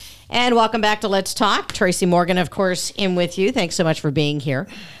And welcome back to Let's Talk. Tracy Morgan, of course, in with you. Thanks so much for being here.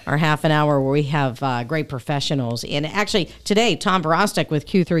 Our half an hour where we have great professionals. And actually, today, Tom Virostek with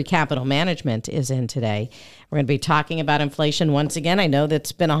Q3 Capital Management is in today. We're going to be talking about inflation once again. I know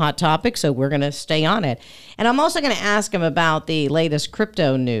that's been a hot topic, so we're going to stay on it. And I'm also going to ask him about the latest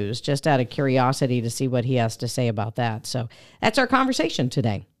crypto news, just out of curiosity to see what he has to say about that. So that's our conversation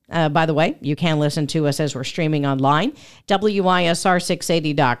today. By the way, you can listen to us as we're streaming online,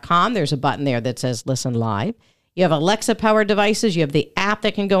 WISR680.com. There's a button there that says Listen Live. You have Alexa-powered devices. You have the app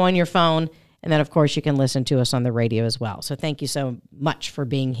that can go on your phone. And then, of course, you can listen to us on the radio as well. So thank you so much for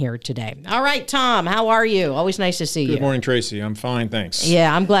being here today. All right, Tom, how are you? Always nice to see you. Good morning, Tracy. I'm fine, thanks.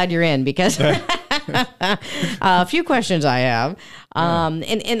 Yeah, I'm glad you're in because a few questions I have.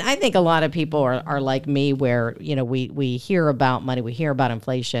 And I think a lot of people are like me where, you know, we hear about money, we hear about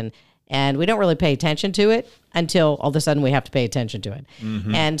inflation, and we don't really pay attention to it until all of a sudden we have to pay attention to it.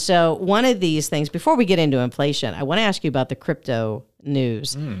 Mm-hmm. And so one of these things, before we get into inflation, I want to ask you about the crypto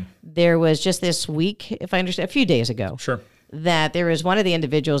news. There was just this week, if I understand, a few days ago. Sure. That there is one of the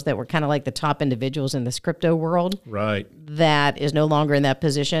individuals that were kind of like the top individuals in this crypto world. Right. That is no longer in that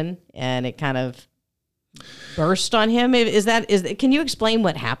position, and it kind of burst on him. Can you explain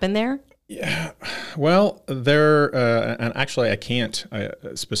what happened there? Yeah. Well, and actually I can't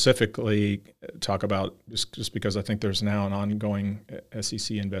specifically talk about just because I think there's now an ongoing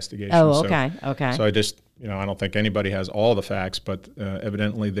SEC investigation. Oh, okay. Okay. So I just, I don't think anybody has all the facts, but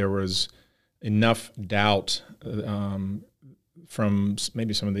evidently there was enough doubt from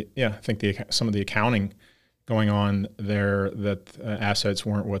maybe some of the, some of the accounting going on there that assets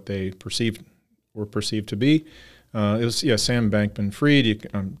weren't what they were perceived to be. It was Sam Bankman-Fried. You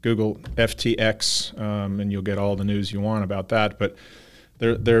can Google FTX, and you'll get all the news you want about that. But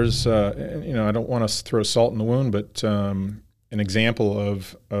there's I don't want to throw salt in the wound, but an example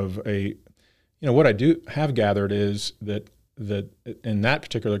of a what I do have gathered is that in that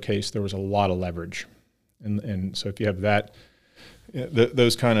particular case there was a lot of leverage, and so if you have that.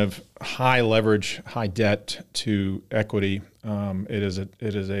 Those kind of high leverage, high debt to equity, it is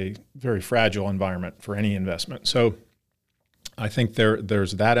a very fragile environment for any investment. So I think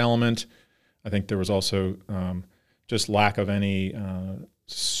there's that element. I think there was also just lack of any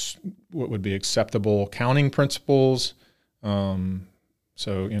what would be acceptable accounting principles. So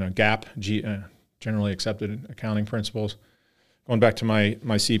GAAP, generally accepted accounting principles. Going back to my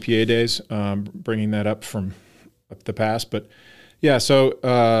CPA days, bringing that up from the past, but. Yeah, so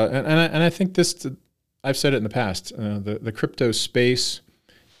and I think this, I've said it in the past, the crypto space,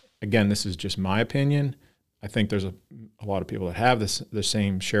 again, this is just my opinion. I think there's a lot of people that have the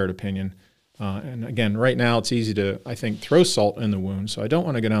same shared opinion. And again, right now it's easy to, I think, throw salt in the wound. So I don't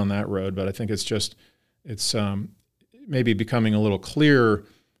want to go down that road, but I think it's maybe becoming a little clearer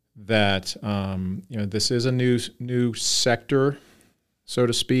that, this is a new sector, so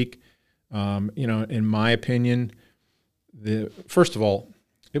to speak. In my opinion, first of all,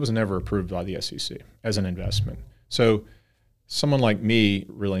 it was never approved by the SEC as an investment. So someone like me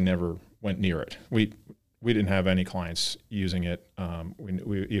really never went near it. We didn't have any clients using it.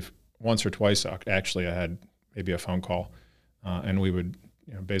 If once or twice, actually, I had maybe a phone call, and we would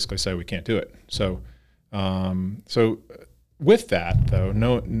basically say we can't do it. So with that, though,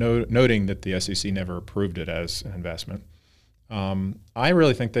 noting that the SEC never approved it as an investment, I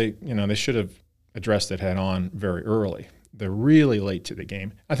really think they should have addressed it head on very early. They're really late to the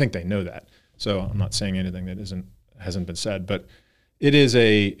game. I think they know that. So I'm not saying anything that hasn't been said, but it is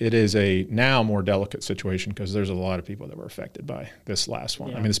a now more delicate situation because there's a lot of people that were affected by this last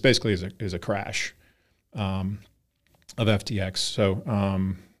one. Yeah. I mean, this basically is a crash of FTX. So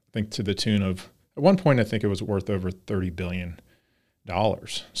I think to the tune of, at one point, I think it was worth over $30 billion.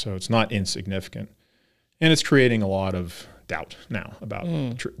 So it's not insignificant. And it's creating a lot of doubt now about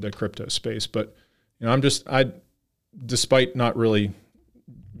the crypto space. But despite not really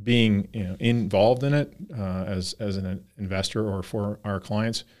being involved in it as an investor or for our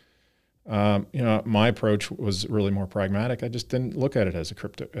clients, my approach was really more pragmatic. I just didn't look at it as a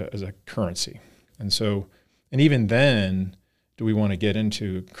currency, and even then, do we want to get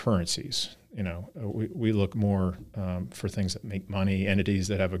into currencies? We look more for things that make money, entities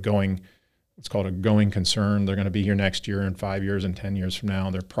that have what's called a going concern. They're going to be here next year and 5 years and 10 years from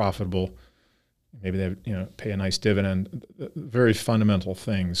now. They're profitable. Maybe they pay a nice dividend. Very fundamental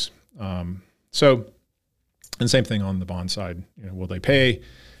things. And same thing on the bond side. Will they pay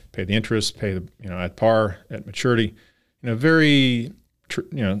the interest, pay at par, at maturity? Very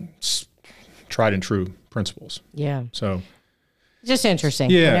tried and true principles. Yeah. So just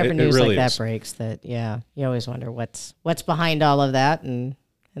interesting. Yeah, whenever news really like that breaks, you always wonder what's behind all of that, and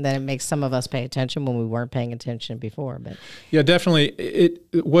And then it makes some of us pay attention when we weren't paying attention before. But yeah, definitely.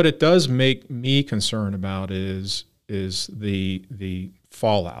 What it does make me concerned about is the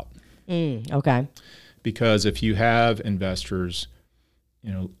fallout. Okay. Because if you have investors,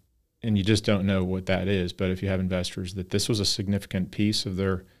 and you just don't know what that is, but if you have investors that this was a significant piece of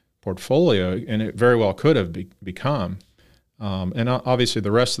their portfolio, and it very well could have become, and obviously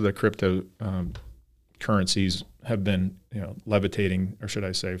the rest of the crypto currencies have been levitating, or should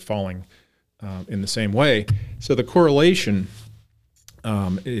I say falling in the same way. So the correlation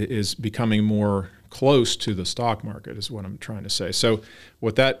is becoming more close to the stock market is what I'm trying to say. So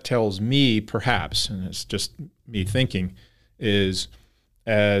what that tells me, perhaps, and it's just me thinking, is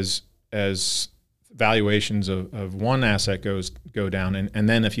as valuations of one asset go down, and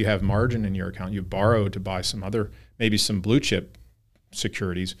then if you have margin in your account, you borrow to buy some other, maybe some blue chip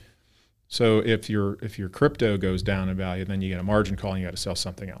securities. So if your crypto goes down in value, then you get a margin call and you got to sell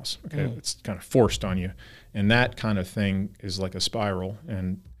something else. Okay, it's kind of forced on you, and that kind of thing is like a spiral,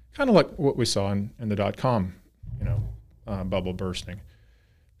 and kind of like what we saw in the .com, bubble bursting.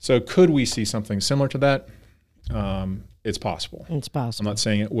 So could we see something similar to that? It's possible. It's possible. I'm not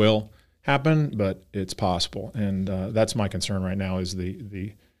saying it will happen, but it's possible, and that's my concern right now is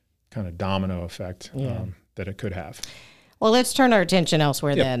the kind of domino effect that it could have. Well, let's turn our attention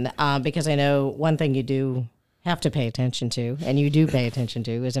elsewhere then, because I know one thing you do have to pay attention to, and you do pay attention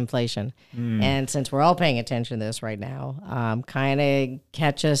to, is inflation. And since we're all paying attention to this right now, kind of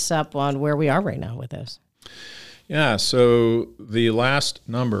catch us up on where we are right now with this. Yeah, so the last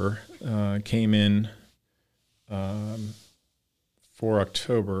number came in for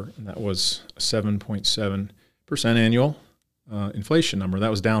October, and that was a 7.7% annual inflation number.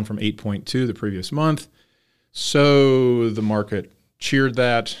 That was down from 8.2 the previous month. So the market cheered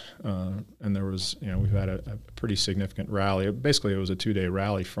that, and there was, we've had a pretty significant rally. Basically, it was a 2-day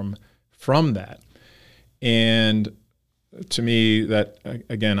rally from that. And to me, that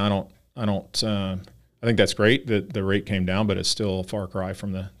again, I think that's great that the rate came down, but it's still a far cry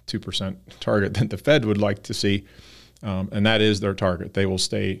from the 2% target that the Fed would like to see. And that is their target. They will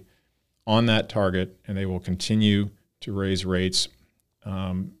stay on that target, and they will continue to raise rates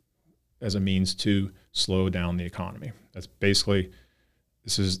as a means to slow down the economy. That's basically,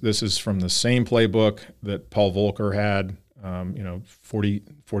 this is from the same playbook that Paul Volcker had,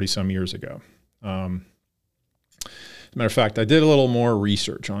 40 some years ago. As a matter of fact, I did a little more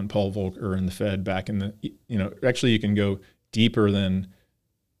research on Paul Volcker and the Fed back in the, actually you can go deeper than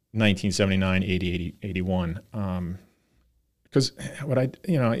 1979, 80, 81. Because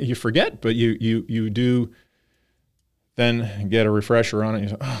you forget, but you do then get a refresher on it. And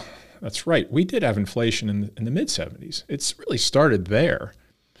you say, oh, that's right. We did have inflation in the mid-'70s. It's really started there.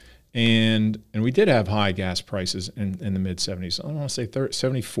 And we did have high gas prices in the mid-'70s. I don't want to say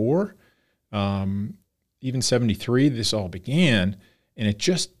 74, even 73, this all began, and it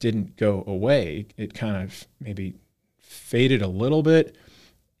just didn't go away. It kind of maybe faded a little bit,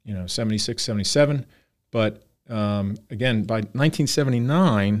 76, 77. But again, by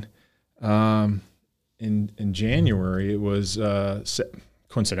 1979, in January, it was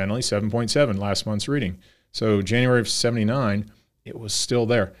coincidentally 7.7 last month's reading. So January of 79, it was still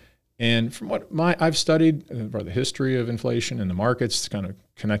there. And from what I've studied about the history of inflation and the markets, kind of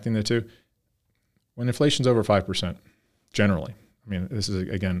connecting the two, when inflation's over 5%, generally, I mean, this is,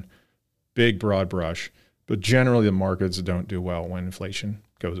 again, big, broad brush, but generally the markets don't do well when inflation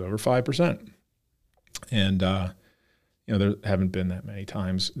goes over 5%. And, there haven't been that many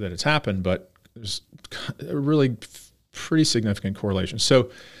times that it's happened, but there's a really pretty significant correlation.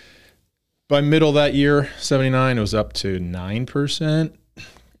 So by middle of that year, 79, it was up to 9%,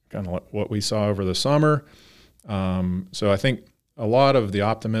 kind of what we saw over the summer. So I think a lot of the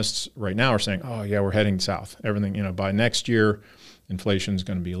optimists right now are saying, oh, yeah, we're heading south. Everything, by next year, inflation is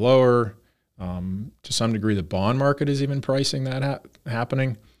going to be lower. To some degree, the bond market is even pricing that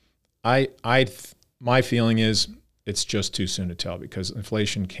happening. My feeling is it's just too soon to tell because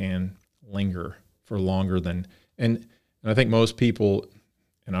inflation can linger for longer than, and I think most people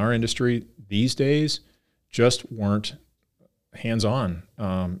in our industry these days just weren't hands-on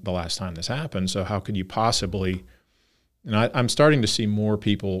the last time this happened. So how could you possibly, and I'm starting to see more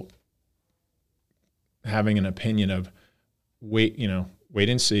people having an opinion of wait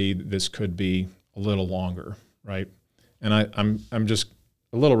and see, this could be a little longer, right? And I'm just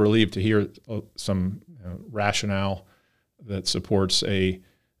a little relieved to hear some rationale that supports a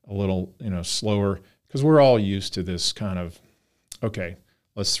little slower, because we're all used to this kind of, okay,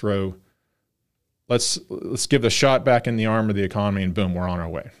 let's give the shot back in the arm of the economy and boom, we're on our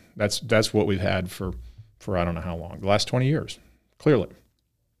way. That's what we've had for I don't know how long, the last 20 years, clearly.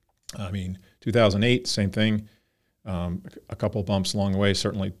 I mean, 2008, same thing. A couple bumps along the way.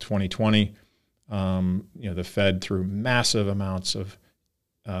 Certainly, 2020. The Fed threw massive amounts of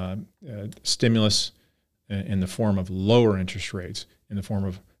stimulus in the form of lower interest rates, in the form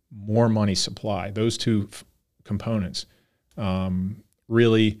of more money supply. Those two components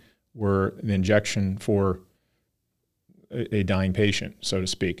really were the injection for a dying patient, so to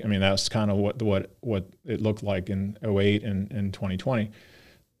speak. I mean, that's kind of what it looked like in 08 and 2020,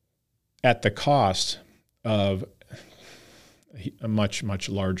 at the cost of a much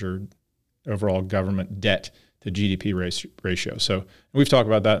larger overall government debt to GDP ratio. So we've talked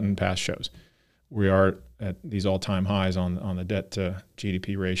about that in past shows. We are at these all-time highs on the debt to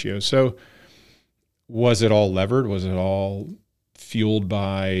GDP ratio. So was it all levered? Was it all fueled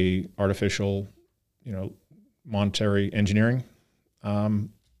by artificial, monetary engineering? Well,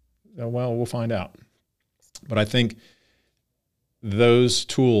 we'll find out. But I think those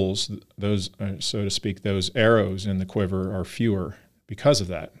tools, so to speak, those arrows in the quiver are fewer because of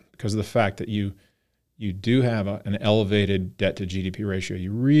that, because of the fact that you do have an elevated debt to GDP ratio.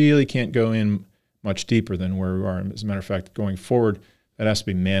 You really can't go in much deeper than where we are. As a matter of fact, going forward, that has to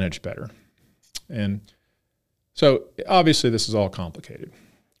be managed better. And so obviously this is all complicated,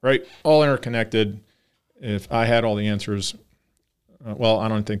 right? All interconnected. If I had all the answers, I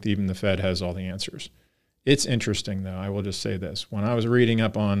don't think even the Fed has all the answers. It's interesting, though. I will just say this. When I was reading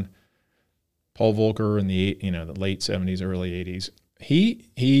up on Paul Volcker in the late 70s, early 80s,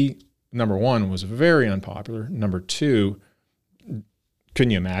 he number one, was very unpopular. Number two,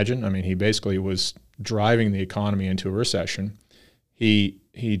 couldn't you imagine? I mean, he basically was driving the economy into a recession. He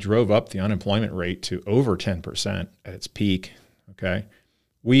drove up the unemployment rate to over 10% at its peak. Okay.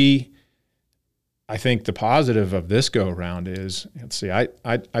 I think the positive of this go around is, let's see, I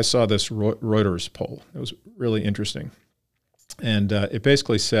saw this Reuters poll. It was really interesting. And it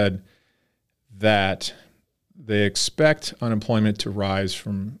basically said that they expect unemployment to rise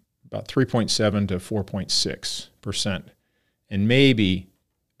from about 3.7 to 4.6%. And maybe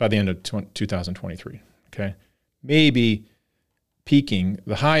by the end of 2023, okay? Maybe peaking,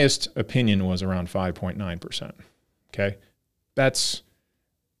 the highest opinion was around 5.9%, okay?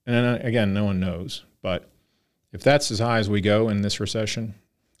 And again, no one knows, but if that's as high as we go in this recession,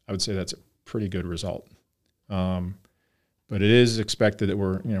 I would say that's a pretty good result. But it is expected that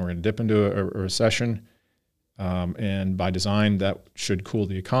we're going to dip into a recession, and by design, that should cool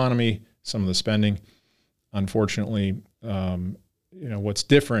the economy, some of the spending. Unfortunately, what's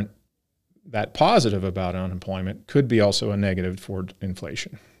different, that positive about unemployment could be also a negative for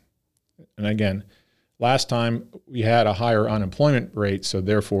inflation. And again, last time we had a higher unemployment rate, so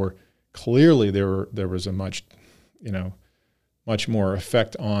therefore clearly there was a much more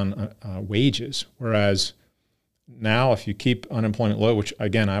effect on wages. Whereas now, if you keep unemployment low, which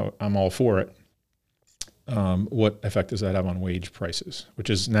again I'm all for it, what effect does that have on wage prices, which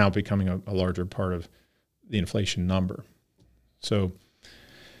is now becoming a larger part of the inflation number? So,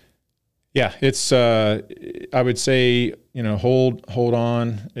 yeah, it's I would say hold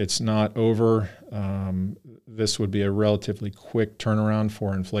on. It's not over. This would be a relatively quick turnaround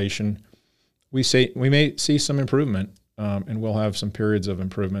for inflation. We may see some improvement, and we'll have some periods of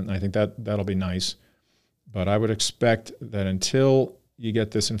improvement. And I think that'll be nice. But I would expect that until you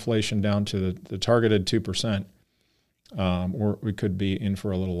get this inflation down to the targeted 2%, we could be in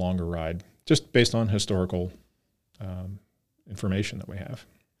for a little longer ride, just based on historical information that we have.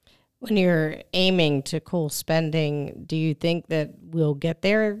 When you're aiming to cool spending, do you think that we'll get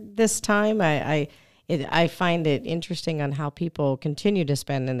there this time? I find it interesting on how people continue to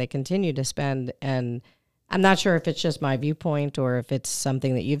spend, and they continue to spend. And I'm not sure if it's just my viewpoint or if it's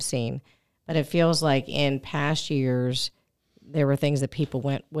something that you've seen, but it feels like in past years, there were things that people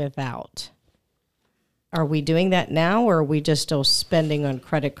went without. Are we doing that now, or are we just still spending on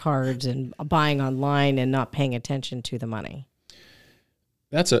credit cards and buying online and not paying attention to the money?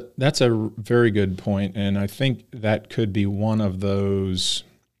 That's a very good point, and I think that could be one of those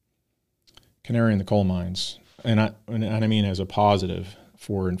canary in the coal mines, and I mean as a positive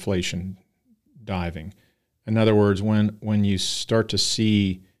for inflation diving. In other words, when you start to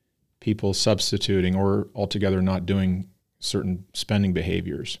see people substituting or altogether not doing certain spending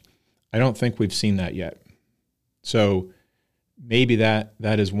behaviors, I don't think we've seen that yet. So maybe that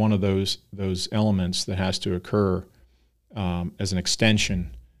is one of those elements that has to occur as an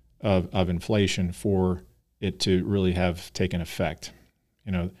extension of inflation for it to really have taken effect.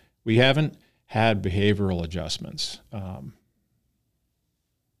 We haven't had behavioral adjustments, in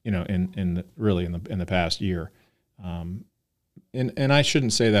the past year, and I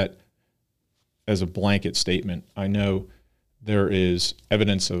shouldn't say that as a blanket statement. I know there is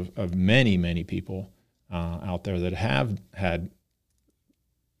evidence of many, many people out there that have had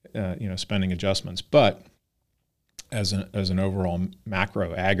spending adjustments. But as an overall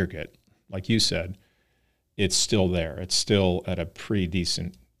macro aggregate, like you said, it's still there. It's still at a pretty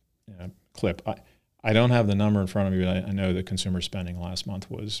decent clip. I don't have the number in front of me, but I know that consumer spending last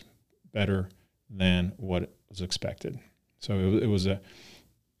month was better than what was expected. So it was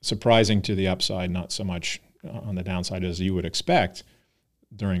surprising to the upside, not so much on the downside as you would expect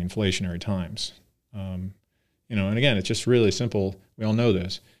during inflationary times. And again, it's just really simple. We all know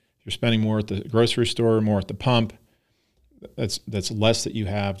this. If you're spending more at the grocery store, more at the pump, that's less that you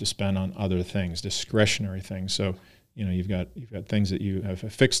have to spend on other things, discretionary things. So, you've got things that you have a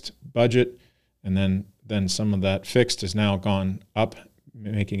fixed budget, and then some of that fixed has now gone up,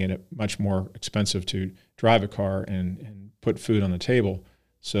 making it much more expensive to drive a car and put food on the table.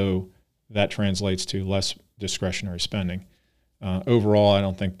 So that translates to less discretionary spending. Overall, I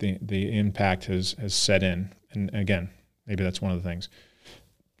don't think the impact has set in. And again, maybe that's one of the things.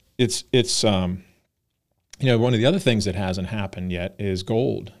 It's one of the other things that hasn't happened yet is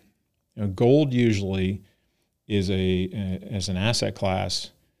gold. Gold usually is as an asset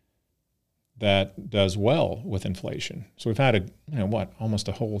class that does well with inflation. So we've had almost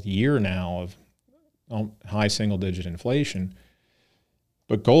a whole year now of high single-digit inflation.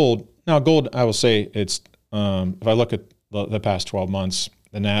 But gold, I will say it's if I look at the past 12 months,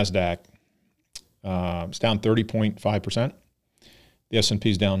 the NASDAQ it's down 30.5%. The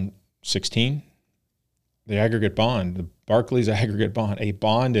S&P is down 16%. The aggregate bond, the Barclays aggregate bond, a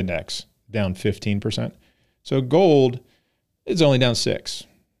bond index, down 15%. So gold is only down 6%.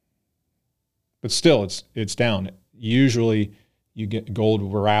 But still, it's down. Usually, you get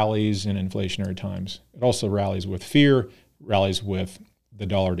gold rallies in inflationary times. It also rallies with fear, rallies with the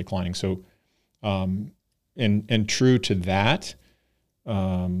dollar declining. So, and true to that,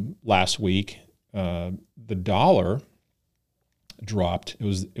 last week, the dollar dropped.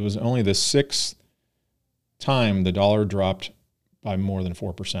 It was only the sixth time the dollar dropped by more than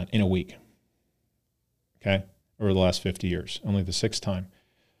 4% in a week. Okay, over the last 50 years, only the sixth time.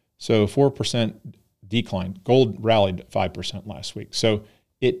 So 4% decline. Gold rallied 5% last week. So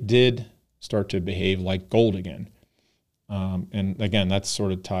it did start to behave like gold again. And again, that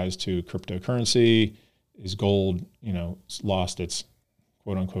sort of ties to cryptocurrency. Is gold, lost its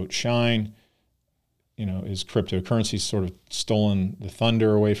quote unquote shine? Is cryptocurrency sort of stolen the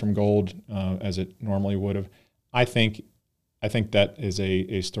thunder away from gold as it normally would have? I think that is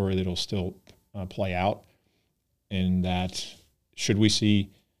a story that will still play out. In that, should we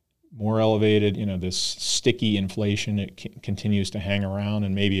see more elevated, this sticky inflation, it continues to hang around,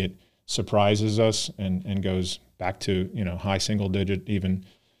 and maybe it surprises us and goes back to, high single digit, even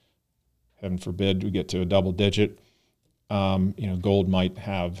heaven forbid we get to a double digit, gold might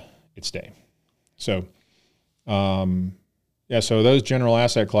have its day. So, so those general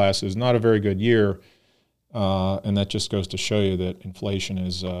asset classes, not a very good year, and that just goes to show you that inflation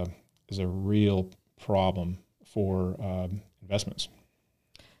is a real problem for investments.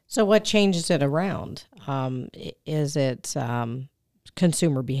 So what changes it around? Is it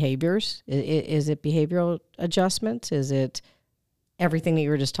consumer behaviors? Is it behavioral adjustments? Is it everything that you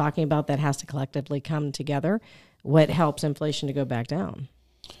were just talking about that has to collectively come together? What helps inflation to go back down?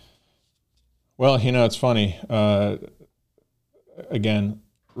 Well, it's funny. Again,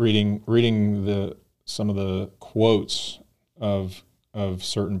 reading some of the quotes of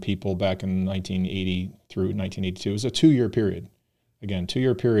certain people back in 1980 through 1982. It was a 2-year period. Again,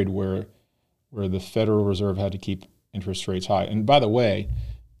 2-year period where the Federal Reserve had to keep interest rates high. And by the way,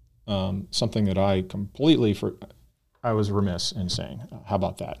 something that I was remiss in saying. How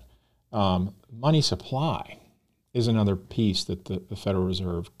about that? Money supply is another piece that the Federal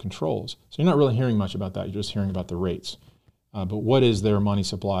Reserve controls. So you're not really hearing much about that. You're just hearing about the rates. But what is their money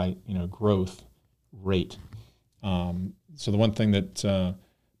supply, growth rate? So the one thing that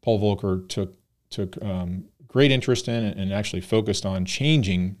Paul Volcker took great interest in and actually focused on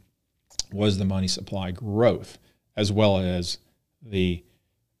changing was the money supply growth, as well as the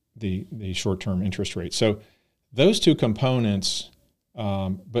short-term interest rate. So those two components.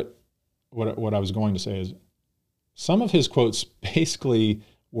 But what I was going to say is, some of his quotes basically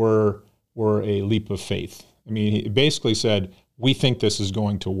were a leap of faith. I mean, he basically said, "We think this is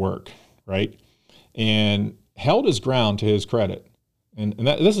going to work," right? And held his ground, to his credit. And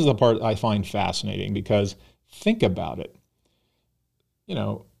this is the part I find fascinating, because think about it.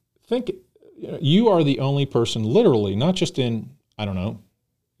 You are the only person, literally, not just in, I don't know,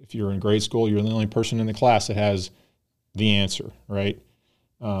 if you're in grade school, you're the only person in the class that has the answer, right?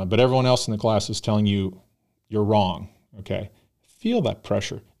 But everyone else in the class is telling you you're wrong, okay? feel that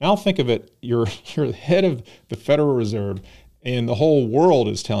pressure. Now think of it, you're the head of the Federal Reserve, and the whole world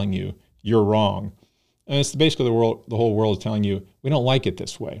is telling you you're wrong. And it's basically the whole world is telling you, we don't like it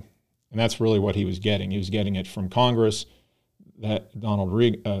this way. And that's really what he was getting. He was getting it from Congress, that Donald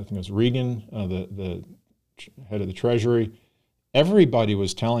Reagan, I think it was Reagan, the head of the Treasury. Everybody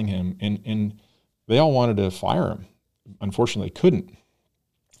was telling him, and they all wanted to fire him. Unfortunately, couldn't.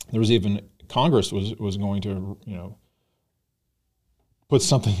 There was even, Congress was going to, put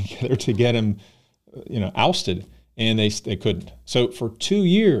something together to get him, ousted, and they couldn't. So for 2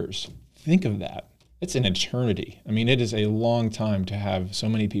 years, think of that. It's an eternity. I mean, it is a long time to have so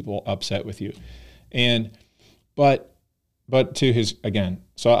many people upset with you. But to his, again,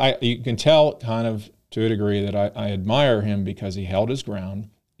 so you can tell kind of to a degree that I admire him because he held his ground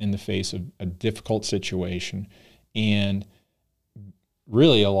in the face of a difficult situation. And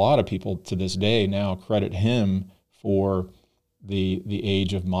really a lot of people to this day now credit him for the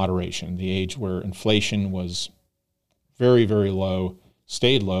age of moderation, the age where inflation was very, very low,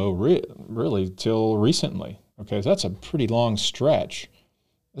 stayed low really till recently. Okay, so that's a pretty long stretch.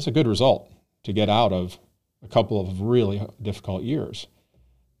 That's a good result to get out of a couple of really difficult years.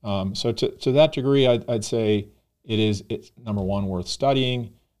 So to that degree, I'd say it's number one, worth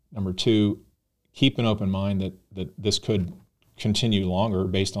studying. Number two, keep an open mind that this could continue longer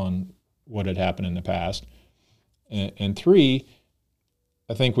based on what had happened in the past. And three,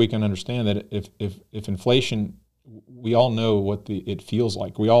 I think we can understand that if inflation, we all know what it feels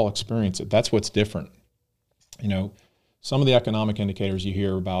like. We all experience it. That's what's different. Some of the economic indicators you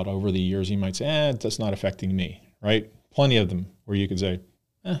hear about over the years, you might say, that's not affecting me, right? Plenty of them where you could say,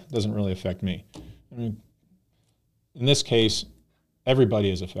 it doesn't really affect me. I mean, in this case,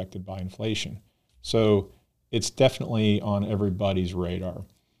 everybody is affected by inflation. So it's definitely on everybody's radar.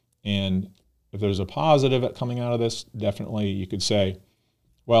 And if there's a positive coming out of this, definitely you could say,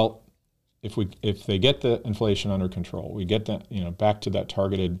 well, if they get the inflation under control, we get that back to that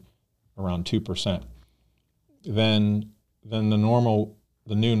targeted around 2%, then the new normal,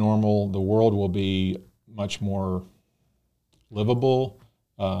 the world will be much more livable.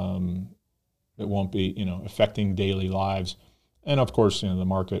 It won't be affecting daily lives, and of course the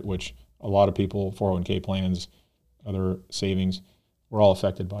market, which a lot of people, 401k plans, other savings, we're all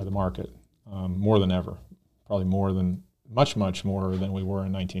affected by the market more than ever, probably much more than we were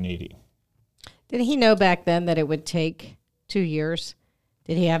in 1980. Did he know back then that it would take 2 years?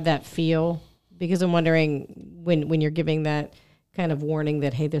 Did he have that feel? Because I'm wondering when you're giving that kind of warning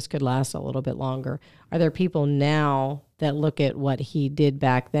that, hey, this could last a little bit longer, are there people now that look at what he did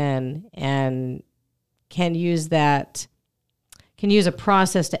back then and can use a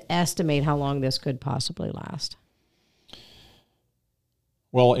process to estimate how long this could possibly last?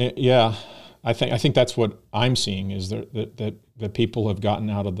 Well, yeah. I think that's what I'm seeing is that people have gotten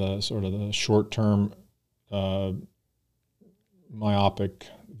out of the sort of the short-term myopic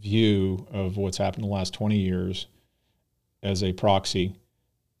view of what's happened in the last 20 years as a proxy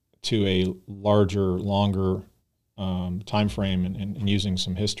to a larger, longer time frame and using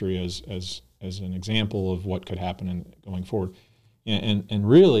some history as an example of what could happen going forward. And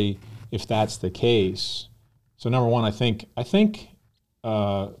really, if that's the case, so number one, I think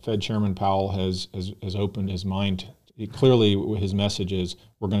Fed Chairman Powell has opened his mind. Clearly, his message is,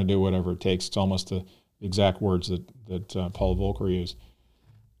 we're going to do whatever it takes. It's almost the exact words that Paul Volcker used.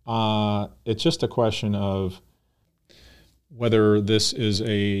 It's just a question of whether this is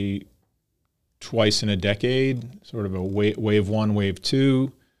a twice in a decade, sort of a wave one, wave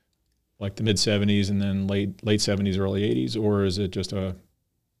two, like the mid-'70s and then late '70s, early '80s, or is it just a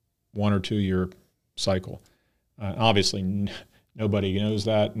 1 or 2 year cycle? Obviously, nobody knows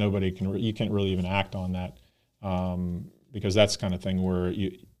that. You can't really even act on that because that's the kind of thing where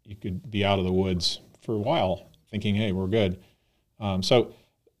you could be out of the woods for a while thinking, hey, we're good. So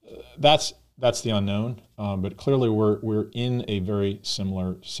that's the unknown. But clearly we're in a very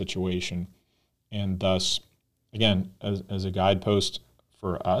similar situation. And thus, again, as a guidepost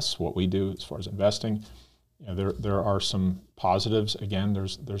for us, what we do as far as investing, there are some positives. Again,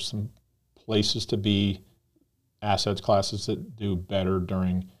 there's some places to be, asset classes that do better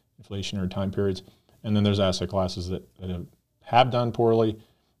during inflationary time periods. And then there's asset classes that have done poorly.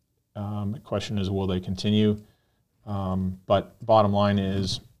 The question is, will they continue? But bottom line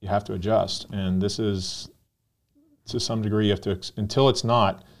is you have to adjust. And this is, to some degree, you have to, until it's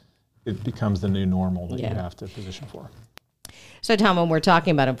not, it becomes the new normal that you have to position for. So, Tom, when we're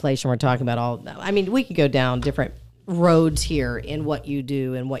talking about inflation, we're talking about we could go down different roads here in what you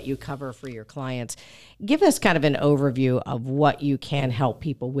do and what you cover for your clients. Give us kind of an overview of what you can help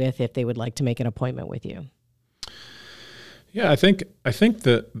people with if they would like to make an appointment with you. Yeah, I think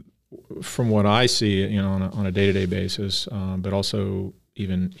that from what I see, on a day-to-day basis, but also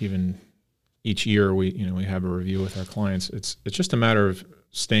even each year we have a review with our clients. It's just a matter of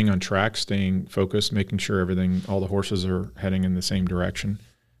staying on track, staying focused, making sure all the horses are heading in the same direction.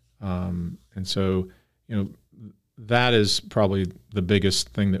 And so, that is probably the biggest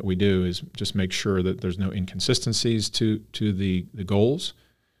thing that we do, is just make sure that there's no inconsistencies to the goals,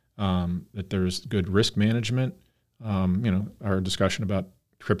 that there's good risk management. Our discussion about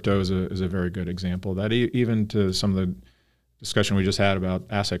crypto is a very good example of that. Even to some of the discussion we just had about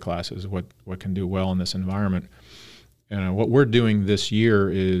asset classes, what can do well in this environment. And what we're doing this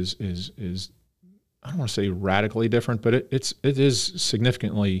year is I don't want to say radically different, but it is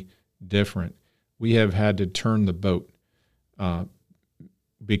significantly different. We have had to turn the boat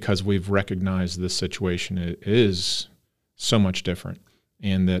because we've recognized this situation is so much different,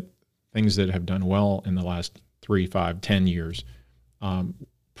 and that things that have done well in the last 3, 5, 10 years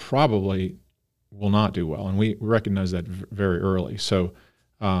probably will not do well, and we recognize that very early. So,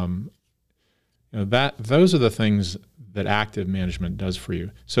 those are the things that active management does for you.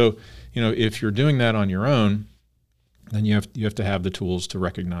 So, if you're doing that on your own, then you have to have the tools to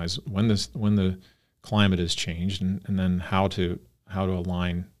recognize when the climate has changed, and then how to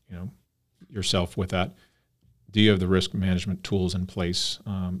align yourself with that. Do you have the risk management tools in place?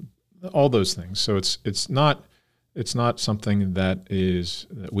 All those things. So it's not something that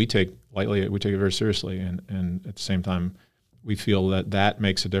we take lightly. We take it very seriously, and at the same time, we feel that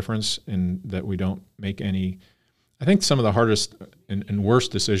makes a difference, in that we don't make any. I think some of the hardest and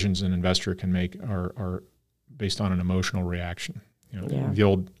worst decisions an investor can make are based on an emotional reaction.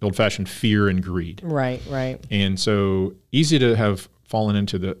 The old-fashioned fear and greed. Right. And so easy to have fallen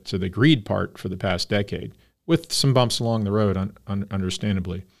into the greed part for the past decade, with some bumps along the road,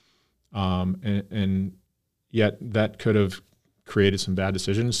 understandably. And yet that could have created some bad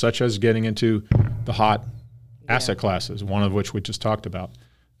decisions, such as getting into the hot asset classes, one of which we just talked about.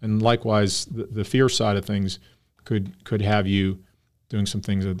 And likewise, the fear side of things could have you doing some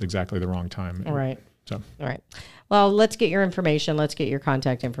things at exactly the wrong time. Right. So. All right. Well, let's get your information. Let's get your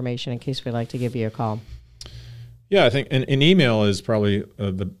contact information in case we'd like to give you a call. Yeah, I think an email is probably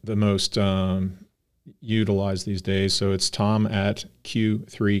the most utilized these days. So it's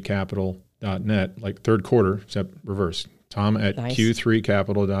tom@q3capital.net, like third quarter, except reverse.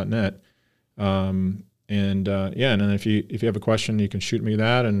 tom@q3capital.net. And then if you have a question, you can shoot me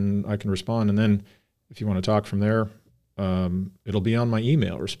that, and I can respond. And then if you want to talk from there, it'll be on my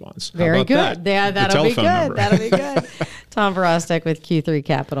email response. Very good. That? Yeah, that'll be good. That'll be good. Tom Virostek with Q3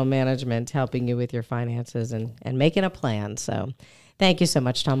 Capital Management, helping you with your finances and making a plan. So thank you so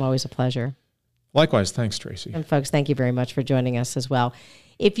much, Tom. Always a pleasure. Likewise. Thanks, Tracy. And folks, thank you very much for joining us as well.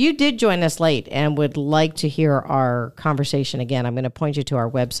 If you did join us late and would like to hear our conversation again, I'm going to point you to our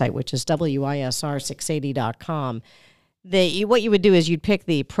website, which is wisr680.com. What you would do is you'd pick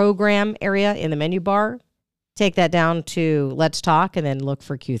the program area in the menu bar, take that down to Let's Talk, and then look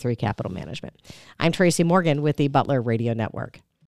for Q3 Capital Management. I'm Tracy Morgan with the Butler Radio Network.